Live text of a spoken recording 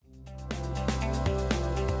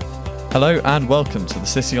Hello and welcome to the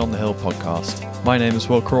City on the Hill podcast. My name is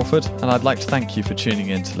Will Crawford and I'd like to thank you for tuning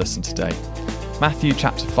in to listen today. Matthew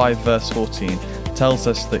chapter 5 verse 14 tells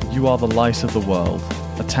us that you are the light of the world.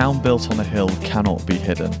 A town built on a hill cannot be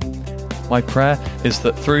hidden. My prayer is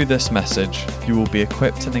that through this message you will be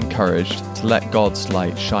equipped and encouraged to let God's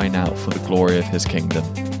light shine out for the glory of his kingdom.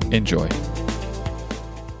 Enjoy.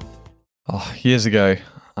 Years ago,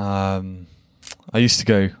 I used to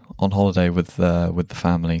go on holiday with the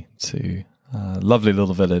family to a lovely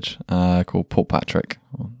little village called Portpatrick,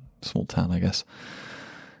 or small town I guess,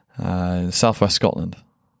 in southwest Scotland.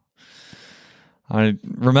 I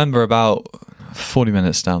remember about 40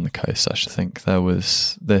 minutes down the coast, I should think, there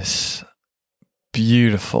was this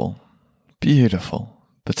beautiful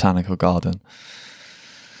botanical garden.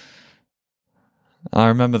 I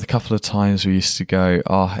remember the couple of times we used to go,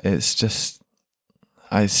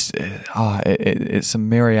 it's a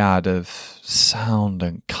myriad of sound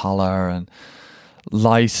and colour and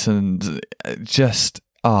light and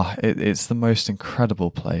it's the most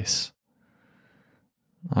incredible place.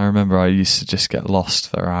 I remember I used to just get lost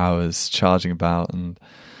for hours charging about and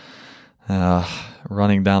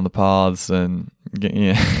running down the paths and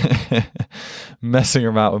messing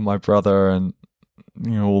about with my brother and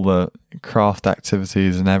all the craft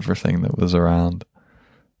activities and everything that was around.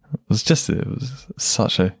 It was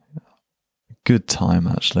such a good time,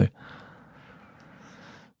 actually.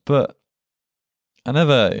 But I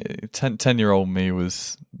never, 10-year-old me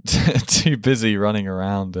was too busy running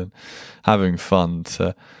around and having fun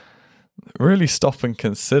to really stop and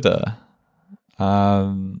consider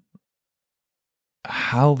how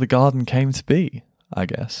the garden came to be, I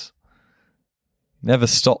guess. Never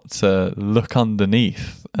stopped to look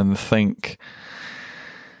underneath and think,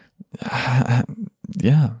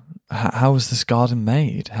 how was this garden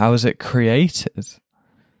made? How was it created?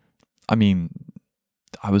 I mean,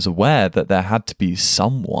 I was aware that there had to be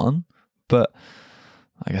someone, but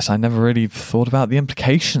I guess I never really thought about the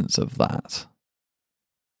implications of that.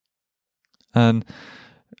 And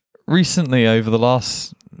recently, over the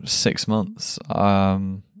last 6 months,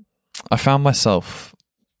 I found myself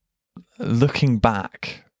looking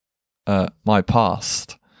back at my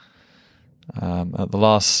past, at the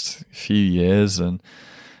last few years and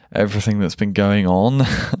everything that's been going on.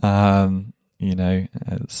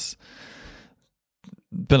 It's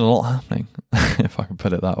been a lot happening, if I can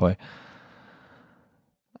put it that way.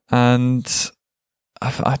 And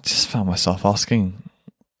I just found myself asking,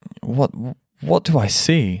 what do I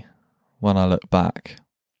see when I look back?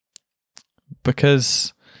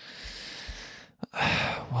 Because,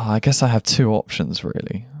 I guess I have two options,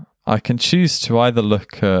 really. I can choose to either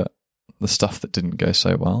look at the stuff that didn't go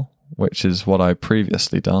so well, which is what I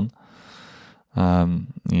previously done.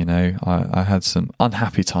 I had some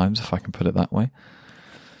unhappy times, if I can put it that way.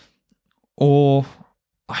 Or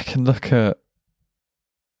I can look at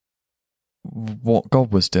what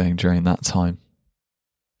God was doing during that time,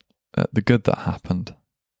 at the good that happened.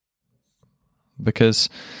 Because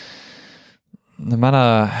no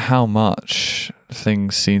matter how much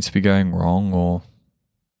things seem to be going wrong, or,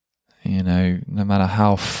 no matter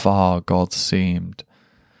how far God seemed,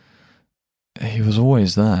 he was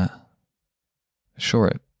always there. Sure,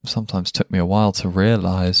 it sometimes took me a while to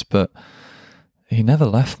realise, but he never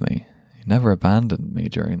left me. He never abandoned me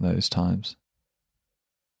during those times.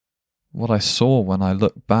 What I saw when I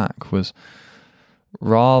looked back was,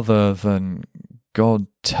 rather than God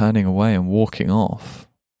turning away and walking off,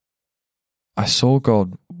 I saw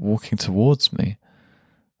God walking towards me,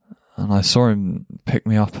 and I saw him pick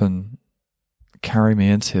me up and carry me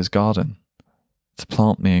into his garden to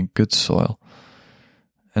plant me in good soil,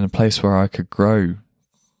 in a place where I could grow,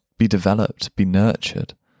 be developed, be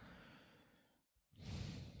nurtured.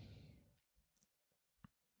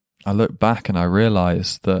 I look back and I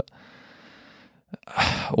realised that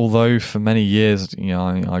although for many years,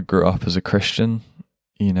 I grew up as a Christian,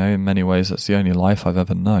 in many ways that's the only life I've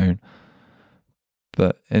ever known.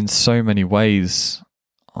 But in so many ways,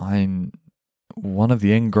 I'm one of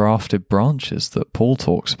the engrafted branches that Paul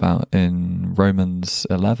talks about in Romans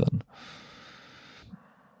 11.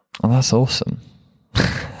 And that's awesome.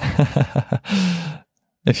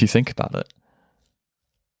 If you think about it.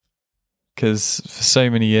 Because for so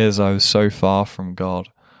many years I was so far from God.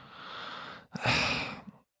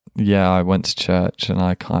 I went to church and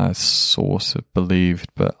I kind of sort of believed,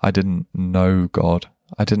 but I didn't know God.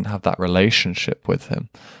 I didn't have that relationship with him.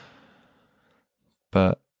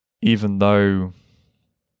 But even though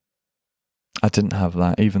I didn't have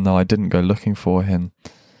that, even though I didn't go looking for him,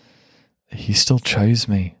 he still chose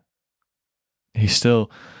me. He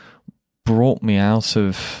still brought me out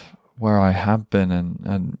of where I had been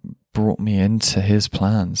and brought me into his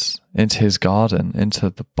plans, into his garden, into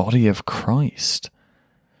the body of Christ.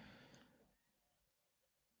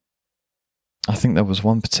 I think there was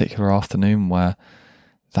one particular afternoon where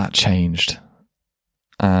that changed,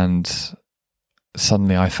 and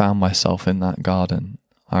suddenly I found myself in that garden.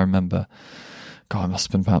 I remember, God, it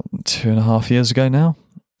must have been about 2.5 years ago now.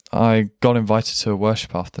 I got invited to a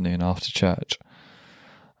worship afternoon after church.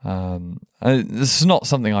 This is not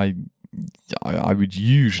something I would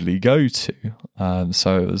usually go to.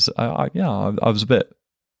 So it was, I was a bit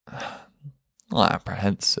not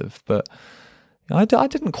apprehensive, but I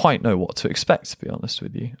didn't quite know what to expect, to be honest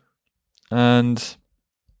with you. And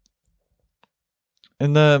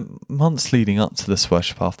in the months leading up to this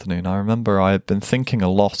worship afternoon, I remember I had been thinking a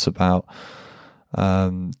lot about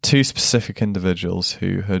two specific individuals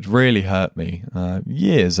who had really hurt me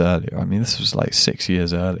years earlier. I mean, this was like 6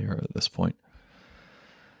 years earlier at this point.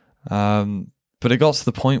 But it got to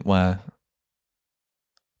the point where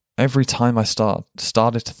every time I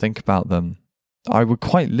started to think about them, I would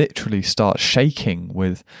quite literally start shaking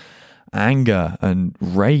with anger and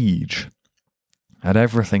rage at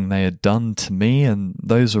everything they had done to me and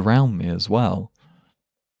those around me as well.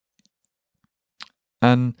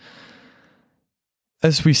 And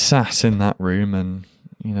as we sat in that room and,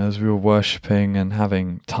 as we were worshipping and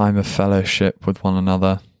having time of fellowship with one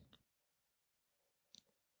another,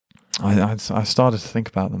 I started to think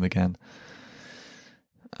about them again.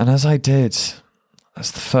 And as I did,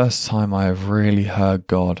 that's the first time I have really heard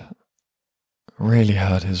God, really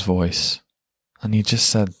heard his voice. And he just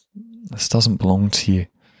said, this doesn't belong to you.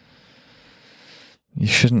 You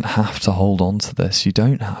shouldn't have to hold on to this. You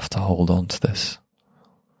don't have to hold on to this.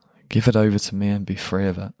 Give it over to me and be free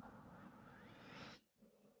of it.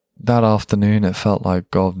 That afternoon, it felt like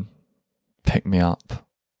God picked me up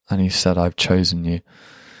and he said, I've chosen you.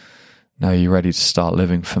 Now you're ready to start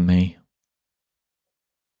living for me.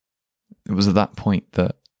 It was at that point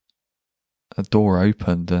that a door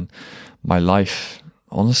opened and my life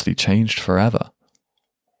honestly changed forever.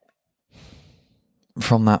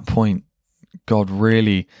 From that point, God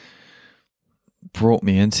really brought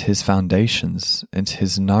me into his foundations, into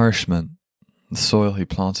his nourishment. The soil he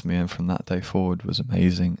planted me in from that day forward was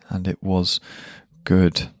amazing, and it was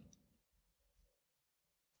good.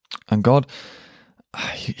 And God,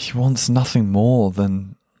 he wants nothing more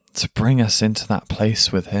than to bring us into that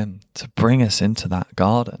place with him, to bring us into that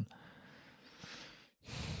garden.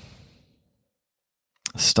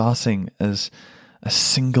 Starting as a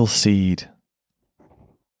single seed,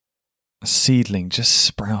 a seedling just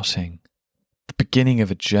sprouting, the beginning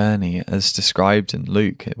of a journey as described in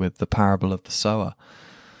Luke with the parable of the sower.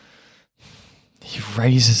 He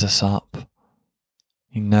raises us up.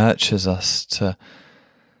 He nurtures us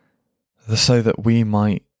so that we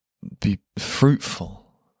might be fruitful,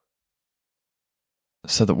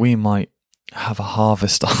 so that we might have a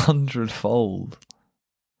harvest 100-fold.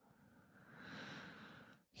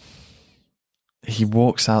 He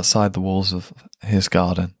walks outside the walls of his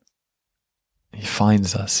garden. He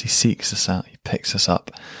finds us, he seeks us out, he picks us up,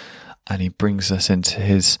 and he brings us into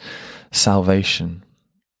his salvation,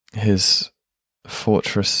 his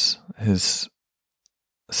fortress, his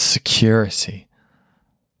security.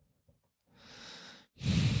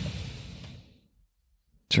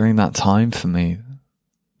 During that time for me,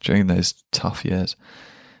 during those tough years,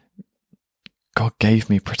 God gave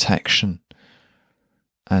me protection,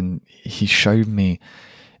 and he showed me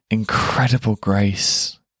incredible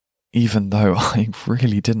grace, even though I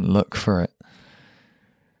really didn't look for it.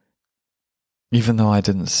 Even though I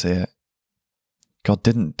didn't see it. God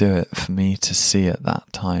didn't do it for me to see at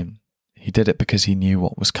that time. He did it because he knew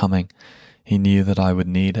what was coming. He knew that I would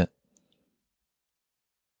need it.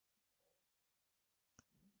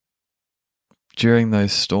 During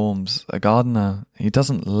those storms, a gardener, he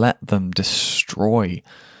doesn't let them destroy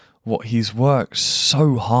what he's worked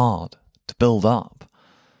so hard to build up.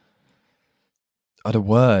 At a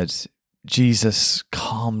word, Jesus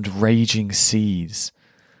calmed raging seas.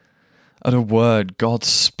 At a word, God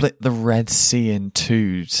split the Red Sea in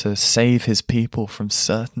two to save his people from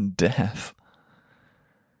certain death.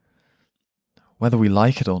 Whether we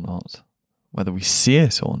like it or not, whether we see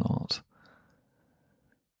it or not,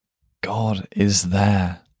 God is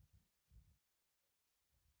there.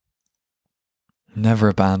 He never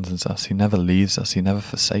abandons us. He never leaves us. He never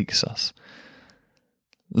forsakes us.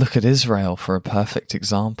 Look at Israel for a perfect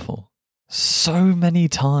example. So many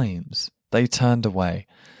times they turned away.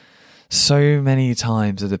 So many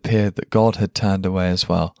times it appeared that God had turned away as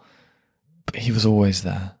well. But he was always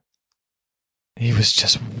there. He was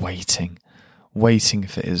just waiting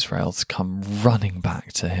for Israel to come running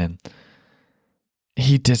back to him.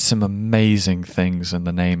 He did some amazing things in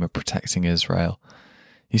the name of protecting Israel.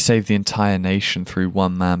 He saved the entire nation through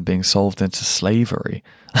one man being sold into slavery.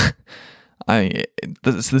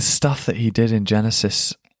 The stuff that he did in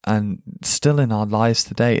Genesis and still in our lives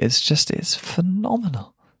today, it's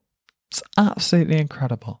phenomenal. It's absolutely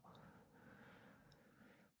incredible.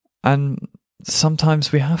 And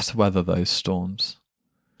sometimes we have to weather those storms.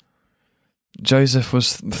 Joseph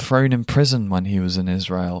was thrown in prison when he was in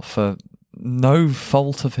Israel for no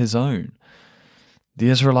fault of his own. The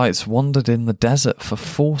Israelites wandered in the desert for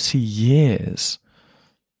 40 years.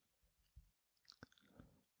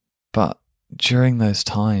 But during those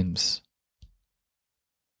times,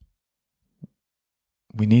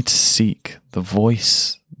 we need to seek the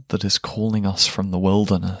voice that is calling us from the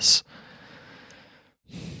wilderness.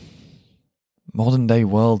 Modern day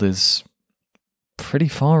world is pretty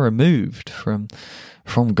far removed from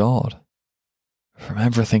God, from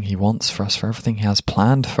everything he wants for us, for everything he has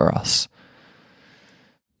planned for us.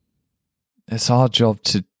 It's our job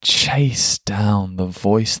to chase down the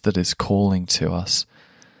voice that is calling to us,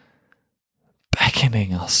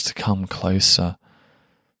 beckoning us to come closer.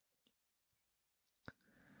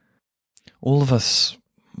 All of us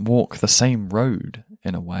walk the same road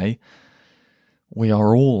in a way. We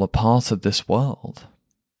are all a part of this world.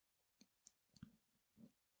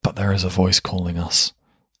 But there is a voice calling us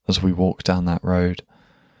as we walk down that road.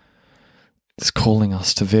 It's calling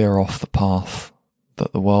us to veer off the path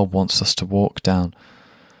that the world wants us to walk down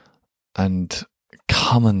and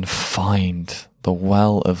come and find the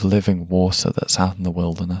well of living water that's out in the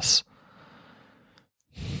wilderness.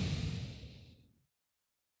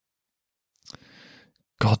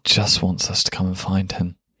 God just wants us to come and find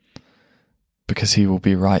him, because he will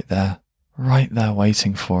be right there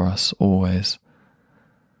waiting for us always.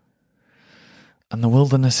 And the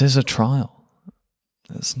wilderness is a trial.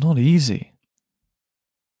 It's not easy.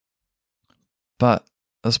 But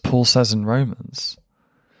as Paul says in Romans,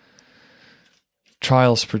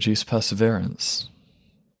 trials produce perseverance.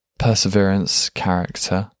 Perseverance,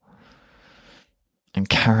 character. And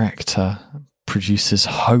character produces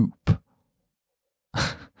hope.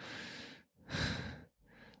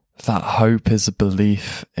 That hope is a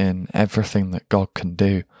belief in everything that God can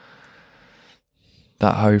do.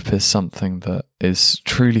 That hope is something that is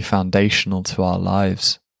truly foundational to our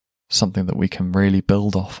lives, something that we can really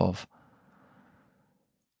build off of.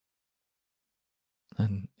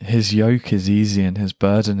 And his yoke is easy and his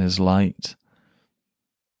burden is light.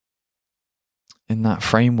 In that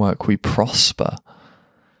framework, we prosper.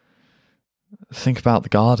 Think about the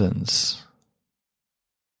gardens.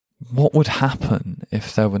 What would happen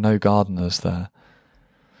if there were no gardeners there?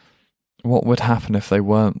 What would happen if they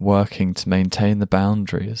weren't working to maintain the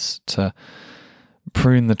boundaries, to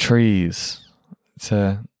prune the trees,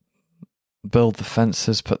 to build the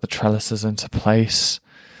fences, put the trellises into place,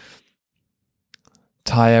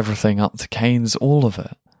 tie everything up to canes, all of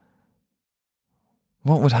it?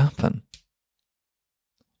 What would happen?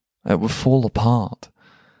 It would fall apart.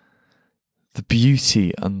 The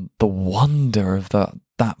beauty and the wonder of that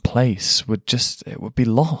place it would be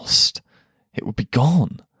lost. It would be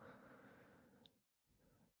gone.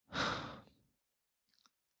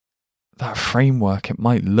 That framework, it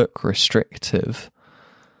might look restrictive,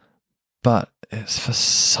 but it's for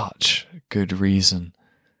such good reason.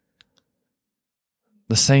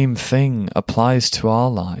 The same thing applies to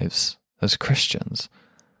our lives as Christians.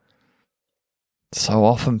 So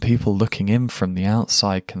often people looking in from the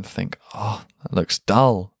outside can think, oh, it looks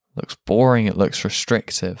dull, it looks boring, it looks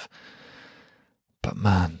restrictive. But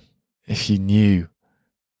man, if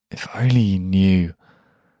only you knew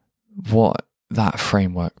what that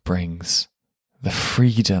framework brings, the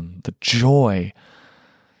freedom, the joy,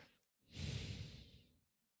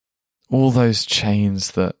 all those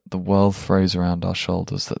chains that the world throws around our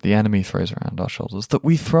shoulders, that the enemy throws around our shoulders, that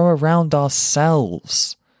we throw around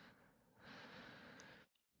ourselves.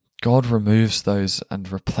 God removes those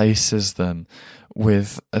and replaces them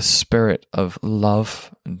with a spirit of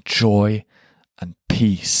love and joy and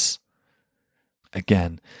peace.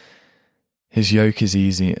 Again, his yoke is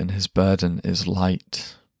easy and his burden is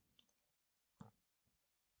light.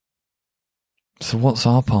 So what's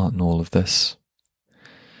our part in all of this?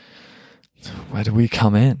 Where do we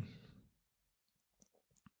come in?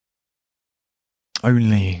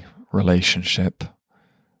 Only relationship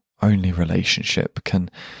can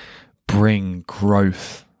bring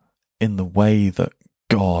growth in the way that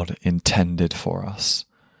God intended for us.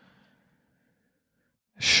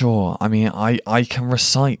 Sure, I mean, I can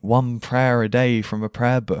recite one prayer a day from a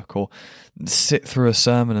prayer book or sit through a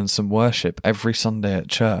sermon and some worship every Sunday at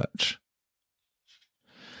church.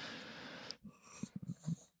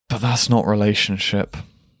 But that's not relationship.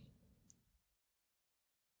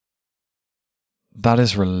 That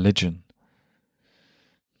is religion.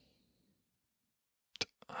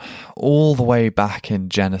 All the way back in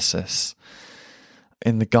Genesis,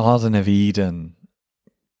 in the Garden of Eden,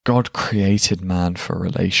 God created man for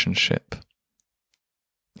relationship.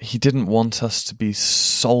 He didn't want us to be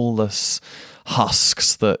soulless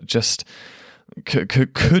husks that just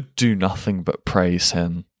could do nothing but praise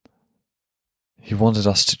him. He wanted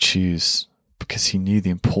us to choose because he knew the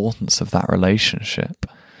importance of that relationship,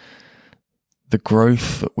 the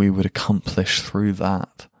growth that we would accomplish through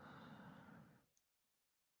that.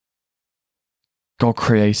 God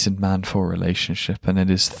created man for a relationship, and it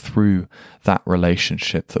is through that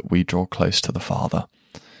relationship that we draw close to the Father.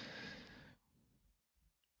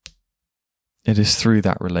 It is through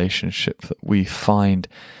that relationship that we find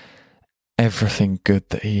everything good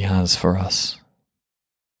that he has for us.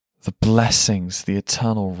 The blessings, the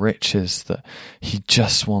eternal riches that he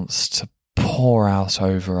just wants to pour out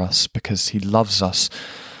over us because he loves us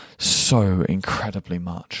so incredibly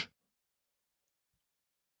much.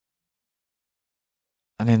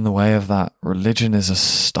 And in the way of that, religion is a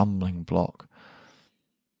stumbling block,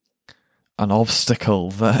 an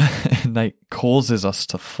obstacle that causes us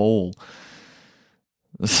to fall.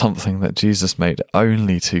 Something that Jesus made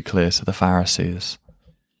only too clear to the Pharisees.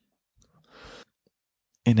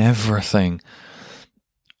 In everything,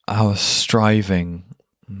 our striving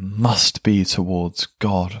must be towards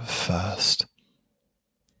God first.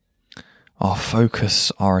 Our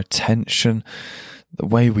focus, our attention, the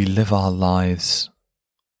way we live our lives,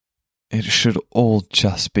 it should all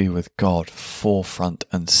just be with God forefront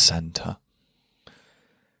and center.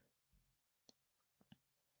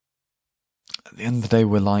 At the end of the day,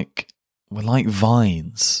 we're like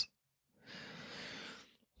vines,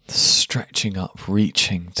 stretching up,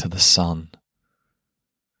 reaching to the sun.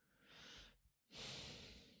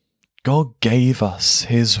 God gave us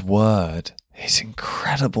his word, his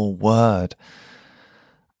incredible word,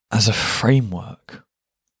 as a framework.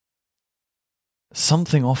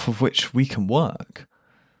 Something off of which we can work.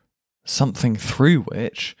 Something through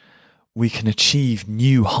which we can achieve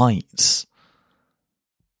new heights.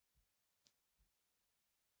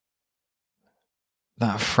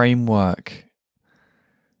 That framework,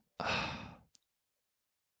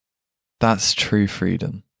 that's true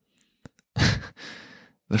freedom.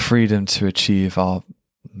 The freedom to achieve our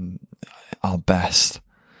best.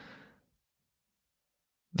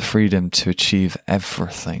 The freedom to achieve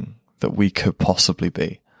everything that we could possibly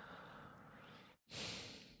be.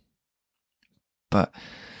 But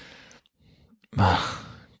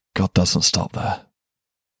God doesn't stop there.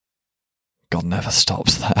 God never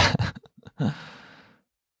stops there.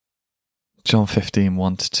 John 15,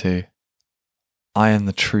 1-2. I am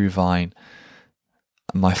the true vine,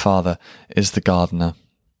 and my Father is the gardener.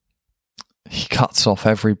 He cuts off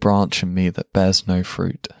every branch in me that bears no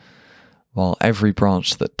fruit, while every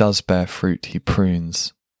branch that does bear fruit he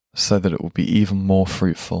prunes, so that it will be even more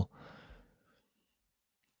fruitful.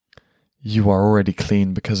 You are already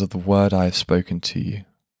clean because of the word I have spoken to you.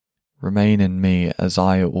 Remain in me as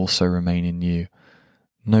I also remain in you.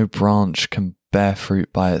 No branch can bear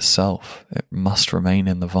fruit by itself. It must remain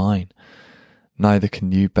in the vine. Neither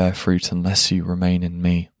can you bear fruit unless you remain in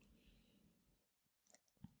me.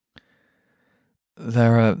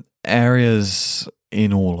 There are areas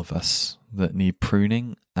in all of us that need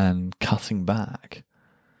pruning and cutting back.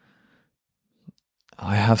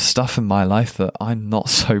 I have stuff in my life that I'm not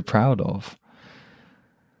so proud of.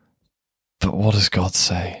 But what does God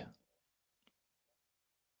say?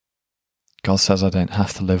 God says I don't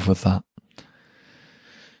have to live with that.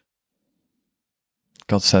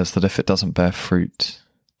 God says that if it doesn't bear fruit,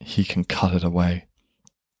 he can cut it away.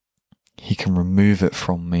 He can remove it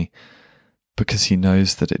from me because he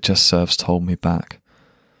knows that it just serves to hold me back.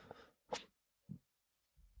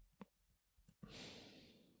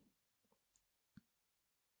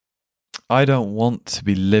 I don't want to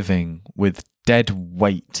be living with dead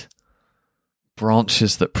weight,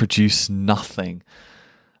 branches that produce nothing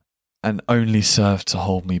and only serve to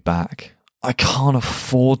hold me back. I can't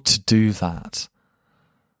afford to do that.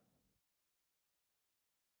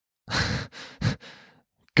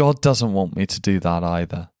 God doesn't want me to do that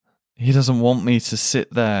either. He doesn't want me to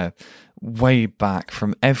sit there way back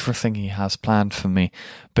from everything he has planned for me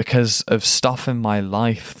because of stuff in my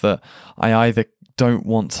life that I either don't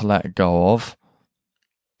want to let go of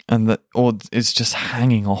or it's just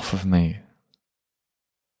hanging off of me.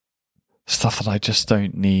 Stuff that I just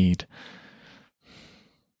don't need.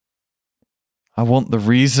 I want the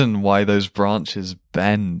reason why those branches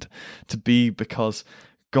bend to be because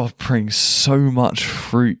God brings so much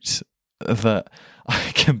fruit that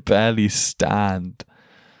I can barely stand.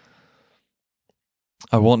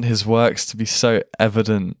 I want his works to be so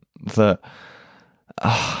evident that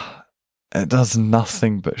it does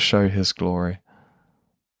nothing but show his glory.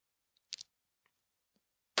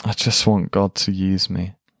 I just want God to use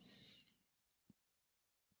me.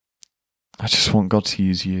 I just want God to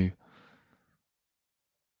use you.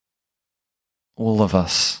 All of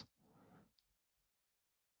us.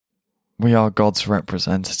 We are God's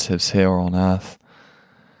representatives here on earth.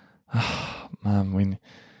 Man,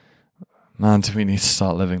 do we need to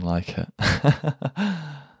start living like it?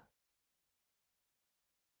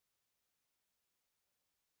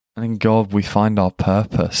 And in God we find our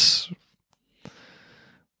purpose.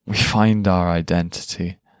 We find our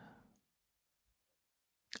identity.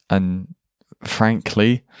 And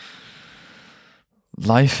frankly,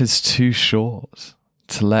 life is too short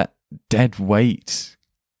to let dead weight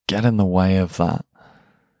get in the way of that.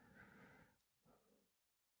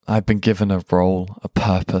 I've been given a role, a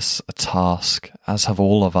purpose, a task, as have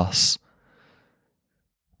all of us.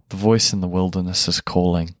 The voice in the wilderness is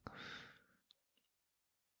calling.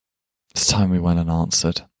 It's time we went and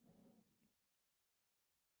answered.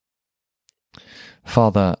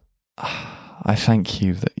 Father, I thank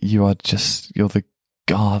you that you're the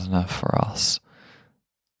gardener for us.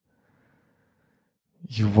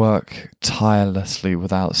 You work tirelessly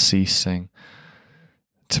without ceasing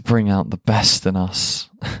to bring out the best in us,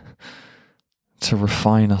 to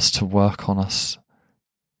refine us, to work on us,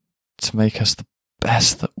 to make us the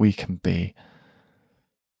best that we can be.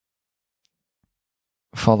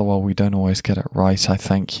 Father, while we don't always get it right, I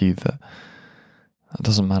thank you that it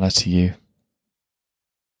doesn't matter to you,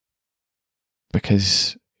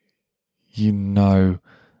 because you know,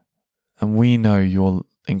 and we know your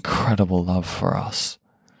incredible love for us.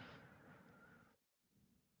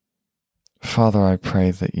 Father, I pray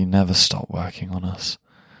that you never stop working on us.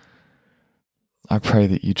 I pray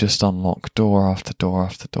that you just unlock door after door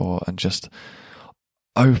after door and just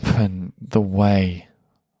open the way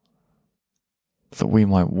that we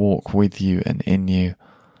might walk with you and in you,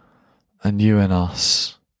 and you in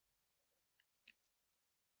us,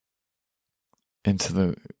 into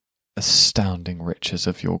the astounding riches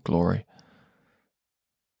of your glory.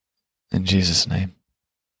 In Jesus' name,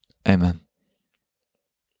 amen.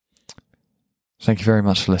 Thank you very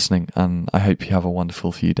much for listening, and I hope you have a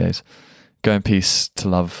wonderful few days. Go in peace to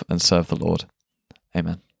love and serve the Lord.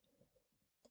 Amen.